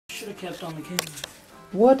should have kept on the camera.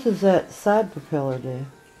 What does that side propeller do?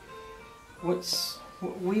 What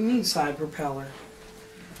do you mean side propeller?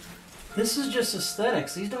 This is just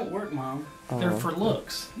aesthetics. These don't work, Mom. They're for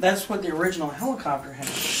looks. That's what the original helicopter had.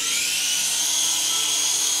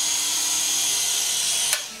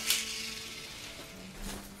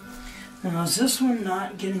 Now, is this one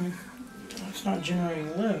not getting... It's not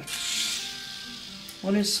generating lift.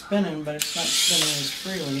 Well, it is spinning, but it's not spinning as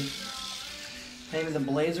freely. Maybe the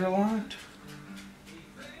blades are locked?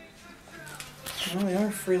 Well, they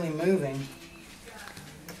are freely moving.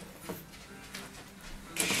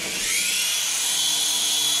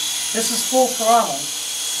 This is full throttle.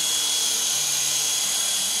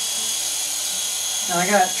 And I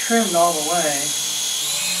got it trimmed all the way.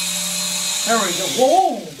 There we go.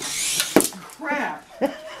 Whoa! Crap!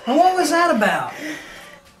 And what was that about?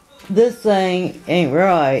 This thing ain't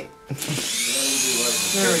right.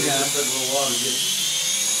 There we go.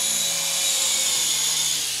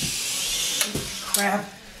 Crap.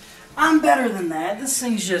 I'm better than that. This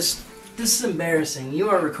thing's just... This is embarrassing. You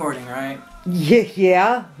are recording, right?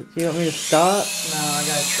 Yeah. Do you want me to stop? No, I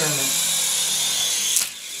gotta trim it.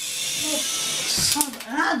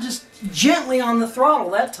 And I just gently on the throttle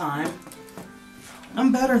that time.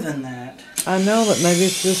 I'm better than that. I know, but maybe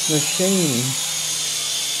it's this machine.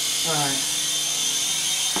 Alright.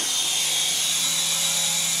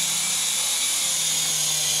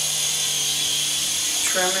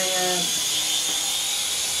 Trimming it.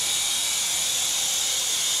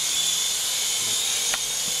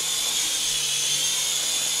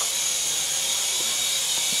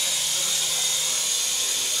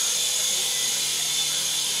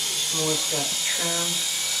 Always got the trim.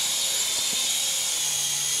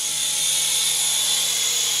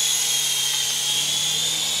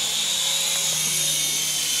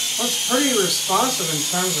 Well, it's pretty responsive in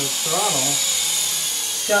terms of throttle.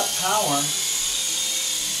 It's got power.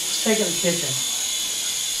 Let's take it in the kitchen.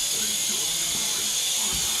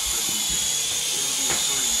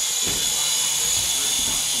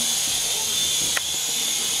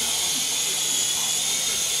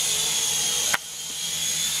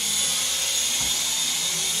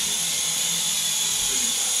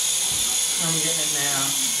 I'm getting it now.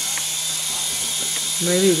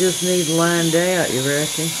 Maybe it just needs lined out, you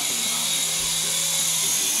reckon?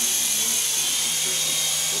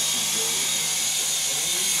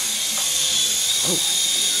 Oh.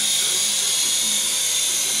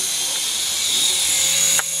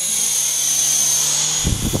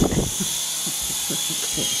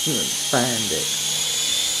 Can't even find it.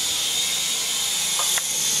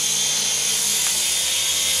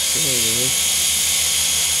 There it is.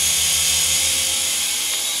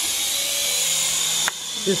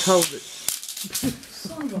 Just hold it.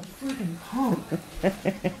 Son of a freaking punk.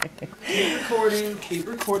 Keep recording, keep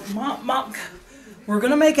recording. Mom, we're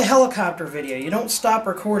going to make a helicopter video. You don't stop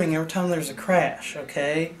recording every time there's a crash,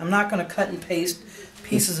 okay? I'm not going to cut and paste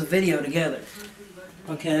pieces of video together,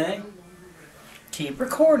 okay? Keep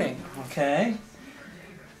recording, okay?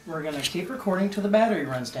 We're going to keep recording till the battery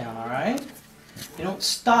runs down, alright? You don't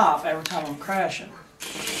stop every time I'm crashing.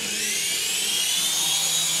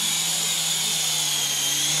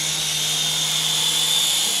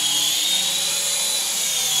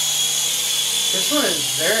 This one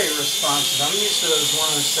is very responsive. I'm used to those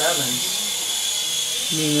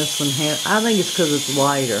 107s. You mean this one has... I think it's because it's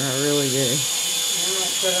lighter. I really do. It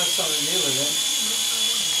could have something to do with it.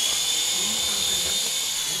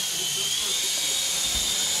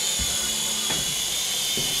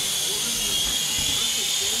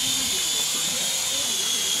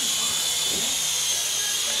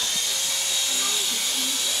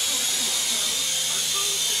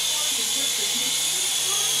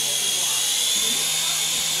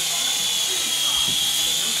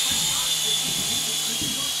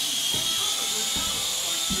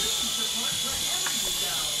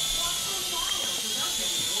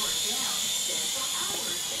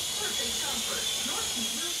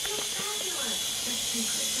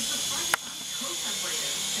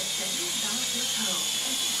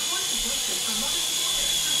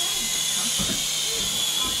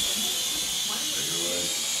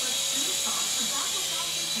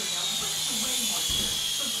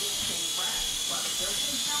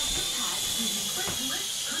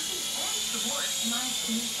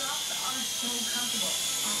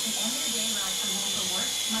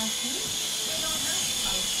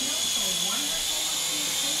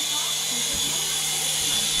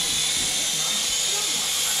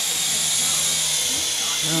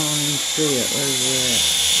 I don't even see it. Where's it?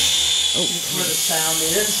 Oh, that's where the sound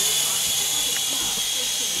is.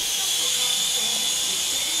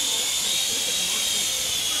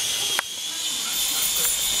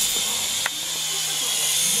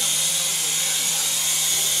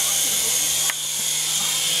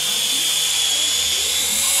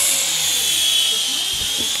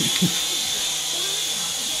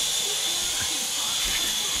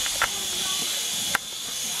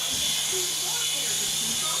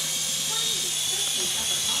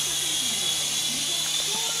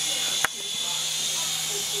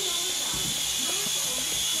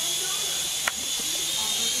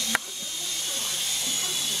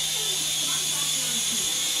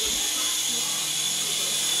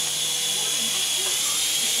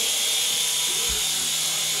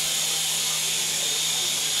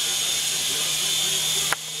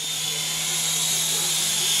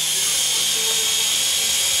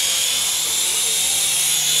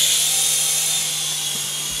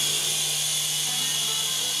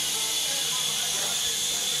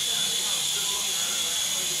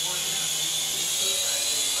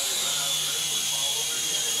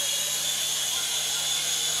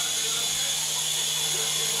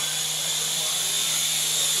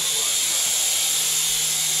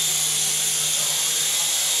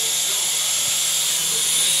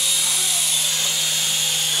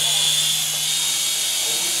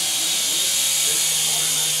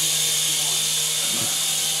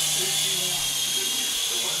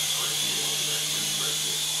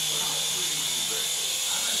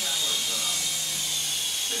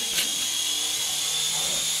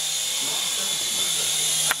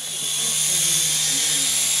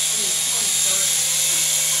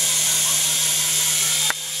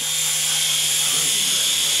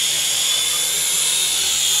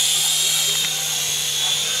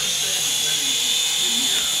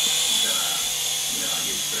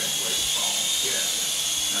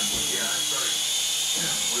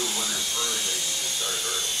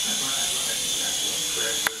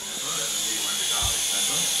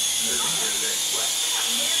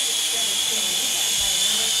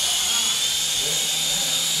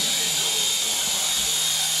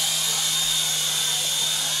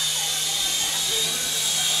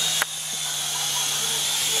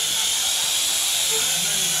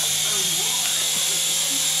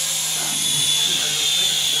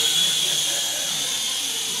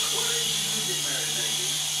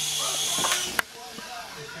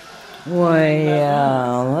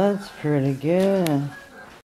 Wow, that's pretty good.